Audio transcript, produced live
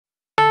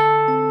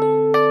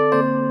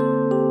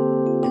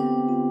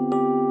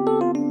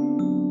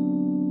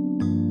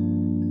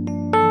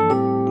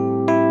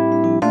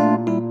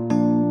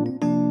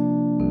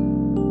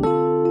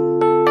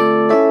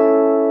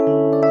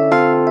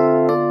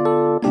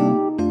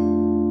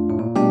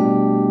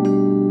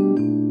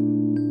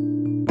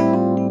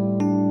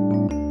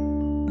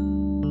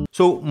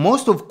So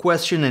most of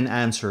question and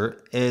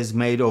answer is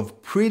made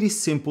of pretty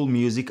simple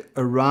music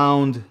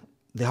around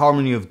the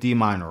harmony of D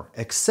minor,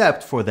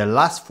 except for the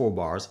last 4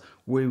 bars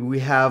where we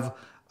have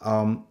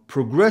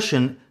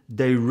progression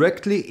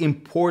directly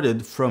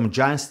imported from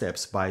Giant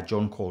Steps by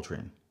John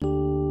Coltrane.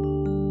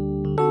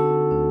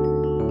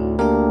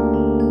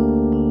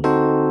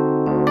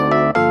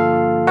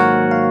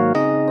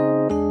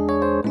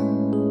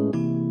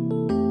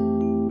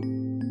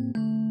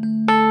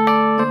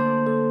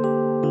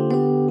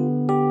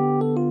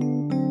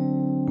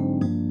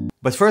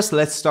 But first,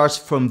 let's start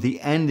from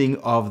the ending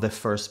of the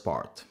first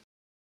part.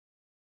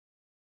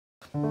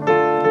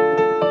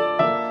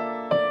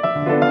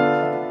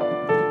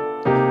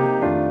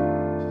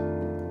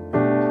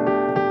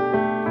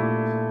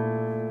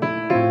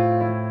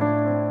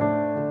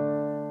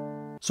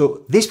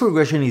 So this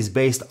progression is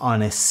based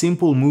on a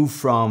simple move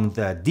from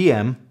the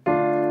DM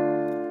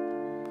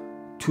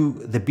to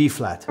the B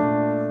flat,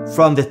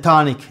 from the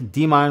tonic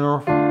D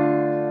minor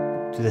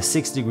to the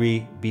 6th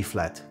degree B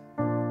flat.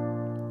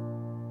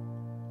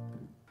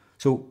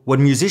 So what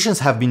musicians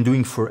have been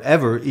doing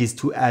forever is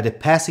to add a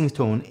passing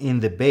tone in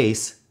the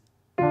bass,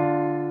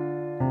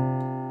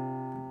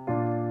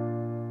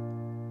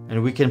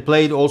 and we can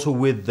play it also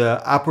with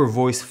the upper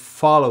voice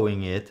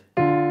following it.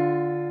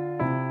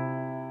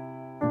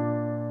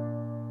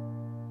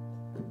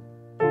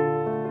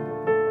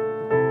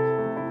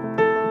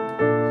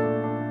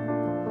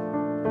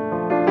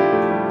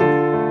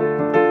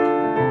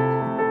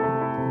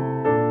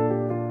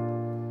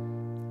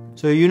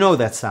 So you know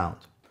that sound.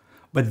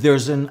 But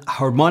there's an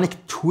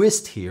harmonic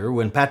twist here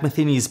when Pat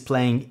Metheny is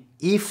playing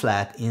E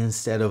flat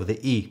instead of the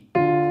E.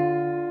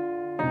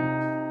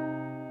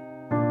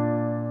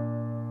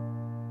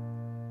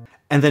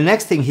 And the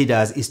next thing he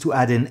does is to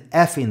add an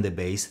F in the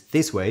bass,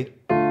 this way.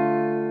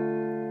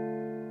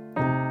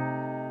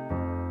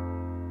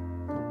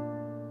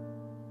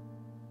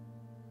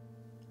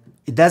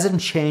 It doesn't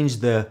change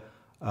the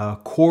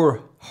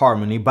core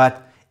harmony,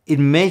 but it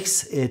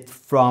makes it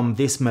from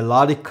this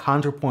melodic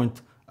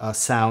counterpoint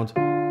sound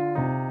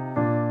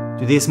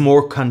to this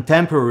more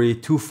contemporary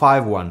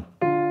 2-5-1.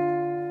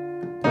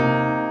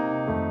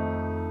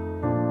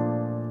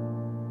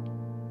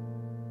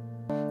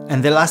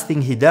 And the last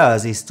thing he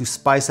does is to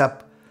spice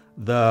up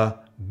the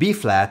B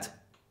flat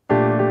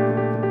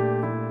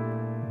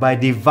by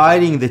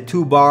dividing the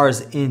 2 bars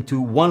into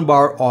 1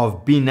 bar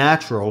of B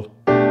natural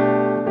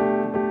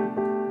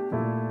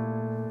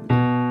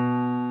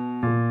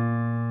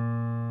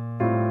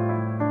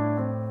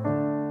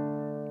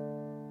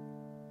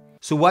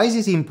So why is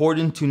it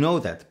important to know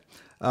that?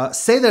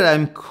 Say that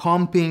I'm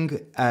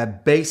comping a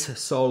bass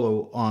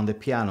solo on the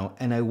piano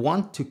and I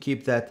want to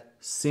keep that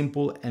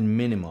simple and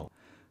minimal.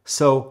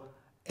 So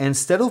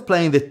instead of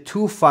playing the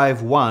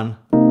 2-5-1,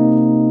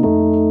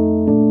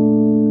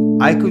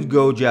 I could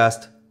go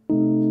just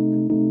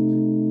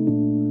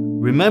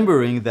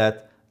remembering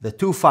that the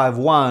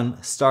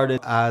 2-5-1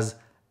 started as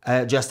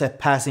just a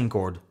passing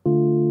chord.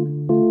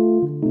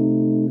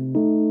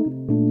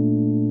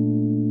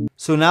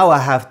 So now I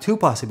have 2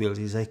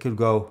 possibilities. I could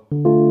go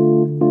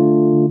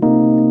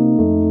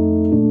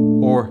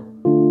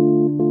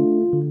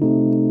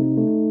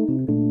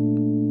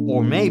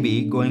or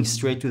maybe going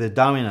straight to the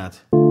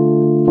dominant.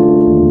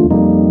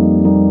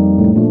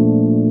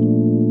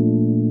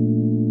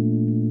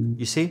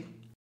 You see?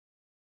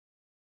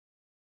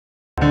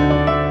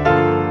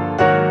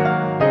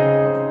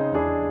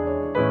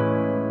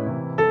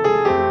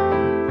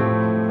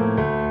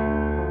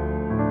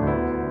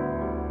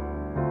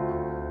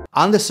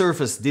 On the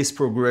surface, this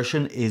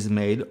progression is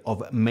made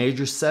of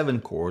major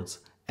 7 chords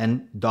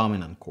and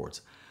dominant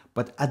chords.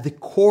 But at the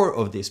core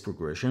of this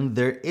progression,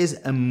 there is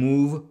a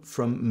move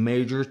from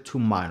major to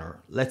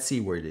minor. Let's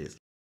see where it is.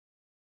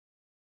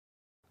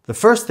 The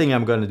first thing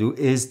I'm going to do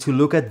is to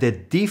look at the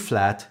D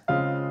flat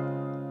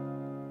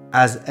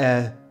as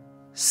a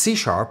C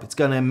sharp. It's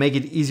going to make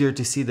it easier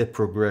to see the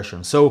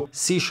progression. So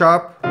C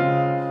sharp,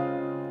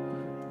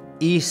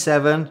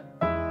 E7,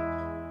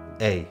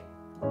 A.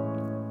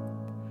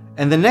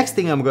 And the next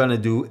thing I'm going to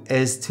do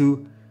is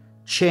to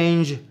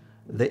change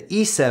the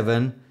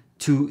E7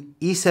 to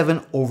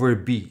E7 over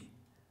B.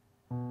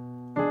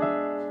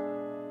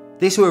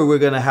 This way we're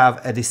going to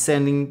have a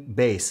descending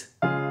bass.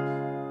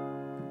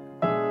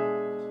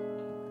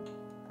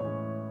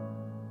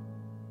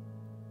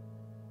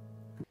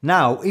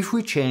 Now, if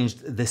we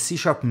changed the C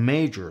sharp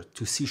major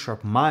to C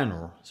sharp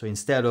minor, so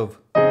instead of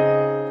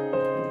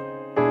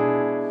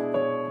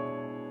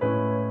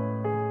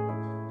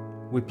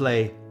we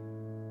play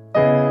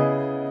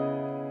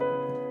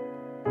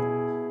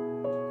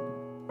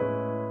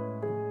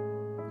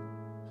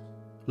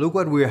look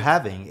what we're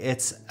having.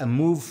 It's a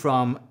move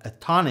from a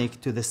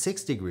tonic to the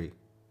 6th degree.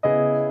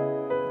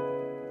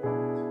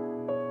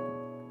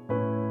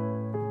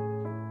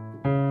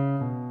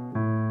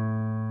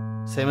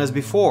 Same as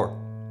before.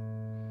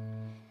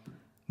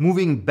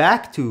 Moving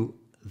back to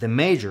the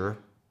major,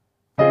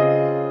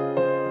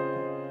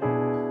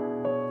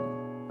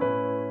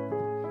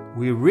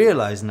 we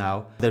realize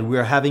now that we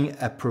are having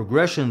a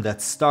progression that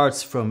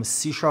starts from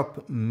C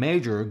sharp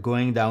major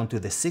going down to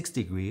the 6th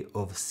degree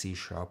of C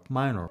sharp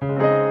minor.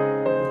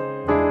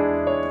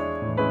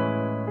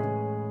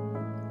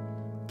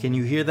 Can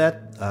you hear that?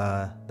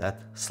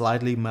 That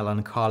slightly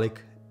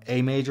melancholic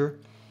A major?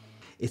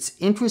 It's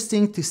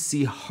interesting to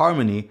see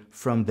harmony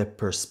from the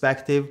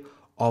perspective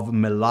of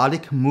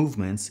melodic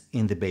movements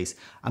in the bass.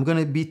 I'm going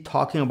to be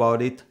talking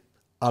about it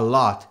a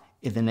lot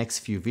in the next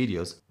few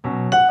videos.